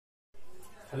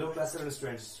Hello class 7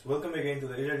 students, welcome again to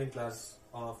the e-learning class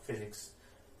of physics.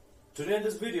 Today in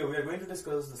this video we are going to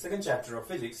discuss the second chapter of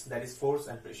physics, that is force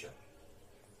and pressure.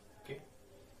 Okay.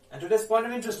 And today's point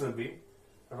of interest will be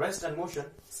rest and motion,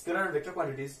 scalar and vector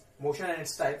quantities, motion and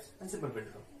its types, and simple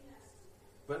pendulum.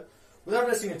 Well, without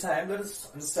wasting your time, let us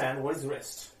understand what is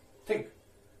rest. Think,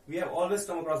 we have always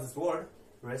come across this word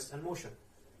rest and motion.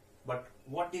 But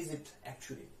what is it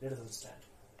actually? Let us understand.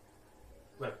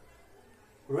 Well,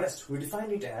 rest, we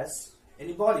define it as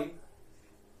any body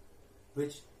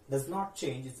which does not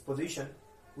change its position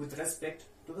with respect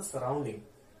to the surrounding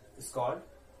is called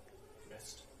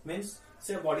rest. Means,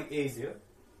 say body A is here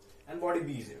and body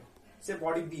B is here. Say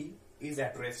body B is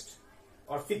at rest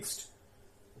or fixed.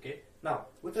 Okay. Now,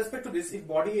 with respect to this, if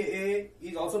body A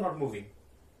is also not moving,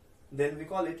 then we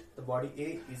call it the body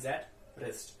A is at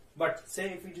rest. But say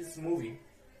if it is moving,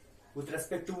 with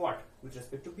respect to what? With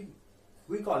respect to B,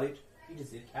 we call it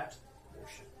is it at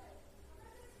motion.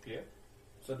 Clear?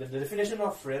 So the definition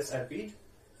of rest, I repeat,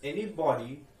 any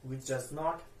body which does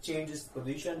not change its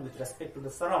position with respect to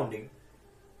the surrounding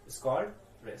is called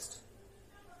rest.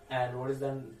 And what is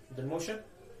then the motion?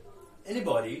 Any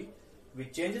body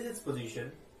which changes its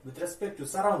position with respect to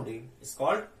surrounding is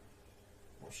called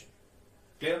motion.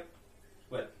 Clear?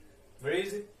 Well, very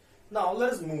easy. Now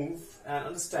let us move and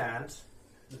understand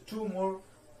the two more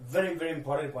very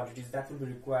important quantities that will be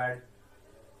required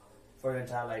for your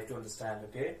entire life to understand,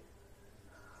 okay?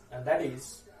 And that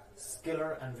is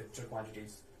scalar and vector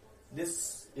quantities.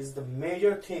 This is the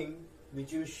major thing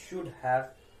which you should have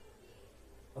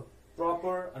a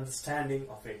proper understanding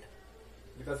of it,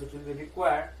 because it will be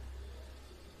required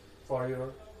for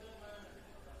your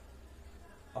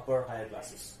upper higher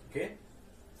classes, okay?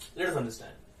 Let us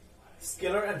understand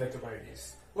scalar and vector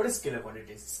quantities. What is scalar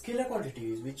quantities? Scalar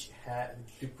quantities which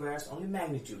requires only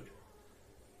magnitude.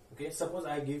 Okay, suppose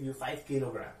I give you 5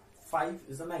 kilogram. 5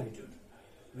 is the magnitude.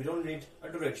 We don't need a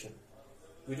direction.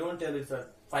 We don't tell it's a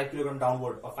 5 kilogram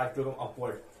downward or 5 kilogram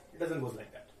upward. It doesn't go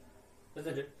like that,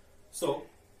 doesn't it? So,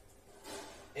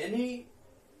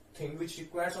 anything which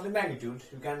requires only magnitude,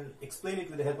 you can explain it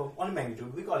with the help of only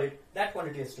magnitude. We call it, that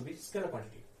quantity has to be scalar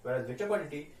quantity. Whereas vector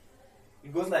quantity,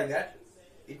 it goes like that.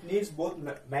 It needs both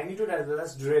magnitude as well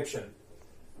as direction.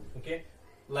 Okay,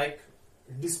 like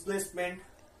displacement,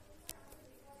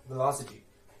 velocity.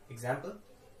 Example,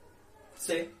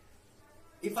 say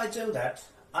if I tell that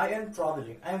I am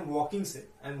traveling, I am walking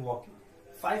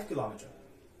 5 kilometers.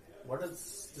 What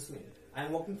does this mean? I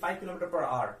am walking 5 kilometers per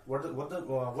hour. What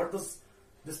does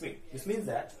this mean? This means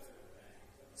that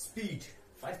speed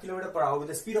 5 kilometers per hour, with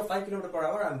the speed of 5 kilometers per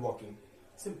hour I am walking.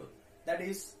 Simple. That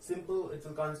is simple, it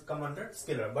will come under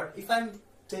scalar. But if I am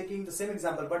taking the same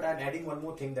example but I am adding one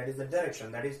more thing, that is the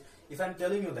direction. That is, if I am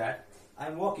telling you that I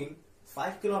am walking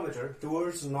 5 kilometers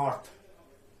towards north,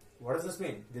 what does this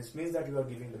mean? This means that you are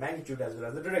giving the magnitude as well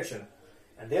as the direction.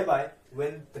 And thereby,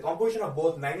 when the composition of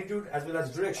both magnitude as well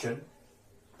as direction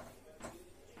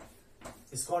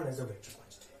is called as a vector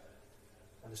quantity.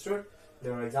 Understood?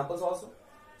 There are examples also.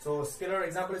 So scalar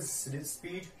example is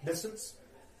speed, distance.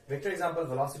 Vector example,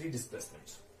 velocity,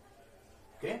 displacement.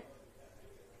 Okay?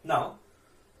 Now,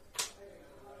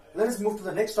 let us move to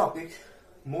the next topic,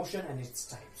 motion and its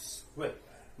types. Well,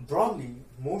 broadly,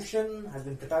 motion has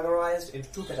been categorized into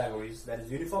two categories, that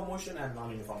is uniform motion and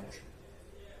non-uniform motion.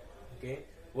 Okay?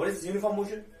 What is uniform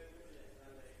motion?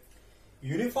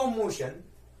 Uniform motion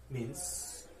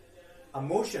means a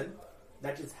motion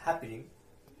that is happening,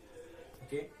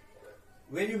 okay,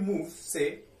 when you move,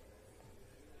 say,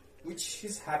 which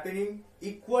is happening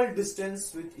equal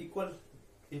distance with equal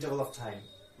interval of time.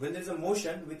 When there is a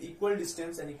motion with equal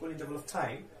distance and equal interval of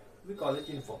time, we call it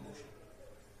uniform motion.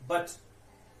 But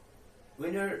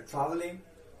when you are traveling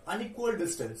unequal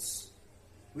distance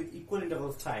with equal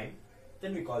interval of time,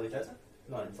 then we call it as a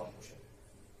non-uniform motion.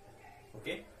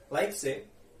 Okay? Like say,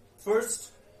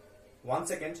 first 1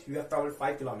 second you have traveled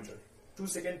 5 kilometers, 2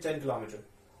 seconds 10 kilometers,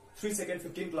 3 seconds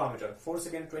 15 kilometers, 4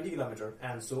 seconds 20 kilometers,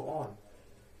 and so on.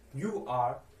 You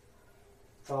are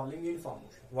traveling uniform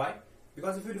motion. Why?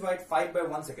 Because if you divide 5 by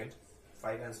 1 second,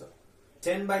 5 answer.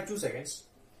 10 by 2 seconds,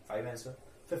 5 answer.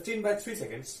 15 by 3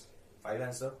 seconds, 5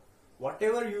 answer.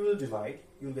 Whatever you will divide,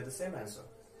 you will get the same answer.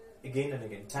 Again and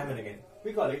again, time and again.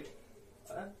 We call it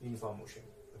uniform motion.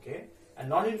 Okay? And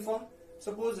non-uniform,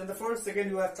 suppose in the first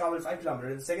second you have traveled 5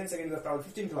 kilometers, in the second second you have traveled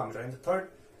 15 kilometers, in the third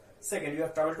second you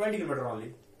have traveled 20 kilometers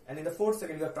only, and in the fourth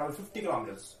second you have traveled 50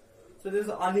 kilometers. So there is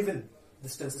an uneven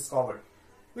distance is covered.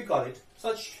 We call it,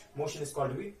 such motion is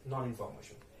called to be non-uniform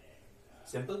motion.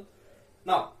 Simple.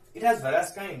 Now, it has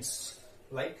various kinds,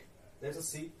 like, let us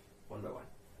see one by one.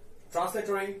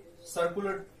 Translatory,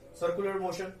 circular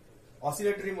motion,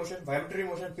 oscillatory motion, vibratory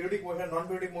motion, periodic motion,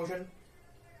 non-periodic motion,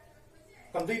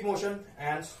 complete motion,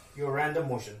 and your random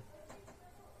motion.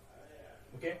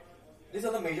 Okay, these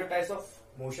are the major types of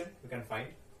motion you can find.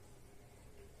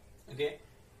 Okay,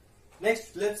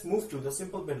 next let's move to the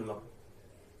simple pendulum.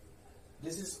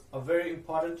 This is a very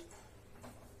important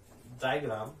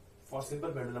diagram for simple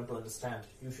pendulum to understand.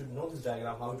 You should know this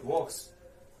diagram, how it works,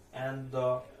 and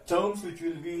the terms which we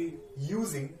will be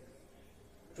using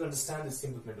to understand this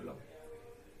simple pendulum.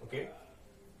 Okay,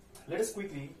 let us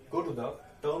quickly go to the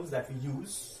terms that we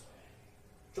use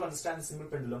to understand the simple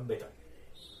pendulum better.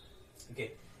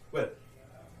 Okay, well,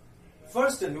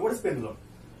 first tell me, what is pendulum?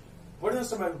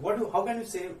 How can you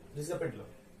say this is a pendulum?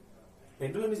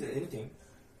 Pendulum is anything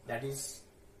that is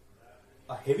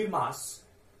a heavy mass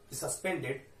is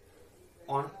suspended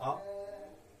on a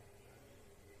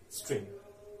string,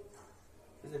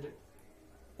 isn't it?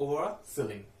 Over a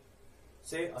ceiling.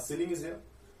 Say a ceiling is here,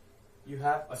 you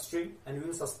have a string and you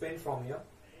will suspend from here,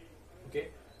 okay,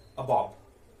 a bob,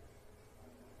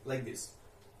 like this.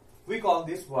 We call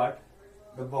this what?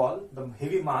 The ball, the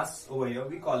heavy mass over here,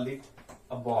 we call it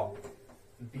a bob.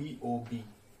 B-O-B.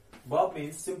 Bob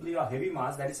means simply a heavy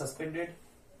mass that is suspended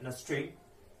in a string,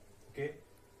 okay,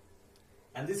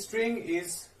 and this string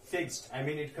is fixed. I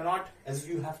mean, it cannot, as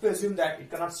you have to assume that it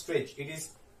cannot stretch. It is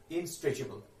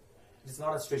unstretchable. It is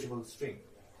not a stretchable string.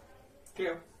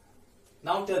 Clear?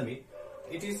 Now tell me,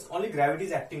 it is only gravity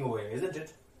is acting over here, isn't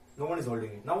it? No one is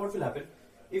holding it. Now what will happen?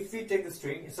 If we take the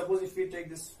string, suppose if we take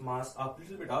this mass up,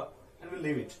 little bit up, and we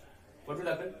leave it, what will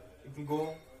happen? It will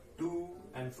go to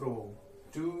and fro,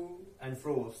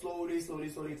 slowly, slowly,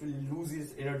 slowly. It will lose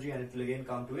its energy and it will again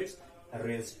come to its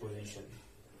rest position,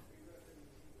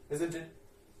 isn't it?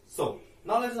 So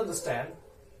now let us understand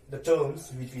the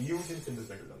terms which we use in simple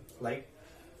pendulum, like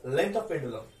length of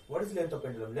pendulum. What is length of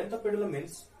pendulum? Length of pendulum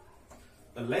means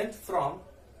the length from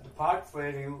the part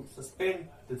where you suspend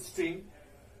the string,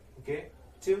 okay,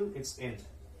 till its end.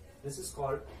 This is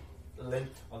called the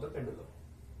length of the pendulum.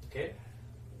 Okay.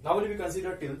 Now will we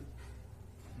consider till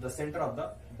the center of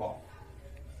the bob.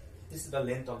 This is the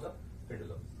length of the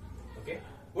pendulum. Okay.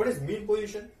 What is mean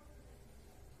position?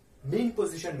 Mean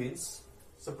position means,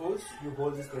 suppose you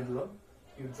hold this pendulum,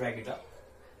 you drag it up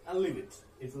and leave it.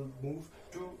 It will move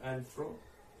to and fro,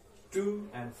 to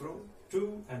and fro,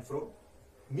 to and fro.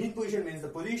 Mean position means the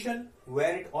position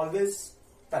where it always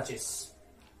touches.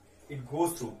 It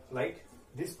goes through, like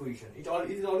this position. It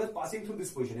is always passing through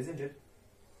this position, isn't it?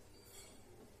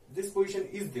 This position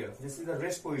is there. This is the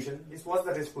rest position. This was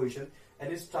the rest position,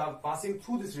 and it's passing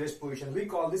through this rest position. We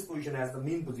call this position as the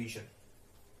mean position.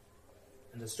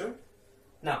 Understood?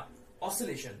 Now,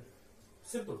 oscillation.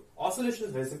 Simple. Oscillation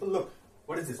is very simple. Look,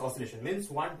 what is this? Oscillation means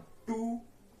one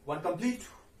complete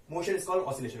motion is called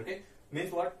oscillation. Okay,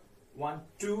 means what? 1,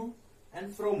 2,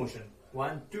 and fro motion.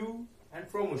 1, 2, and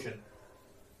fro motion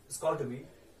is called to be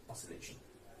oscillation.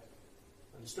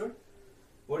 Understood?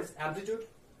 What is amplitude?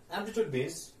 Amplitude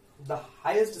means the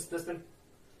highest displacement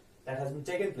that has been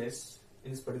taken place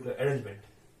in this particular arrangement.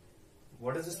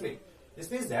 What does this mean? This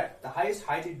means that the highest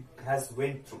height it has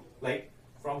went through, like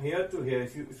from here to here.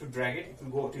 If you drag it, it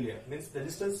will go till here. Means the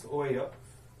distance over here,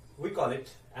 we call it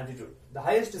amplitude. The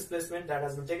highest displacement that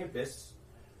has been taken place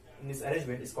in this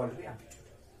arrangement is called to be amplitude.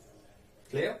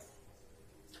 Clear?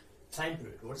 Time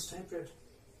period. What is time period?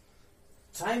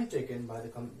 Time taken by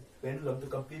the pendulum to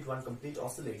complete one complete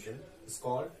oscillation is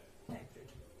called time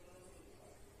period.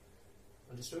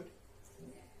 Understood?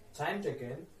 Time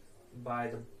taken by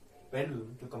the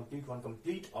pendulum to complete one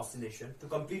complete oscillation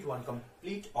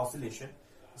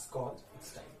is called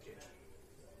its time period.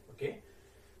 Okay?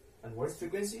 And what is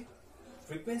frequency?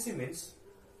 Frequency means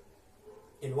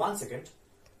in 1 second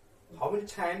how many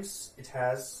times it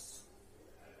has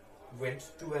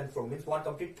went to and fro, means one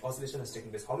complete oscillation has taken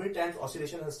place. How many times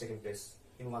oscillation has taken place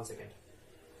in 1 second?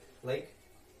 Like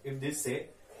if this say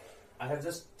I have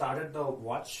just started the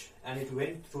watch and it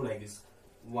went through like this,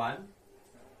 1,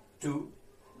 2,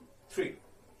 3,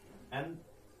 and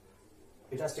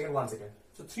it has taken 1 second.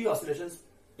 So 3 oscillations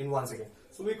in 1 second.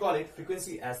 So we call it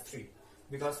frequency as 3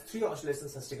 because 3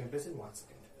 oscillations has taken place in 1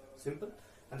 second. Simple.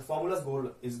 And the formula's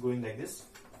goal is going like this.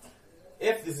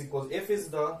 F is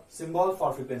the symbol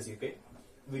for frequency, okay?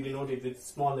 We denote it with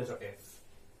small letter f.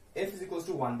 F is equals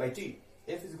to 1 by t.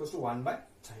 F is equals to 1 by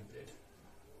time period.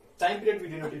 Time period we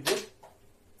denote it with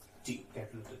t,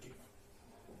 capital T.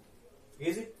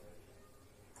 Easy?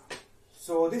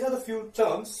 So these are the few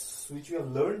terms which we have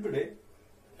learned today,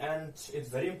 and it's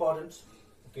very important,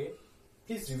 okay?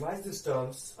 Please revise these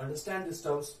terms, understand these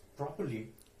terms properly.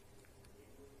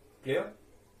 Clear?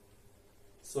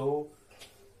 So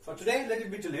for today, let it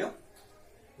be till here.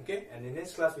 Okay, and in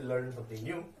next class we'll learn something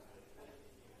new.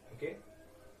 Okay,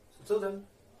 so till then,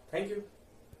 thank you,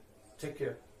 take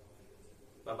care,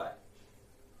 bye bye.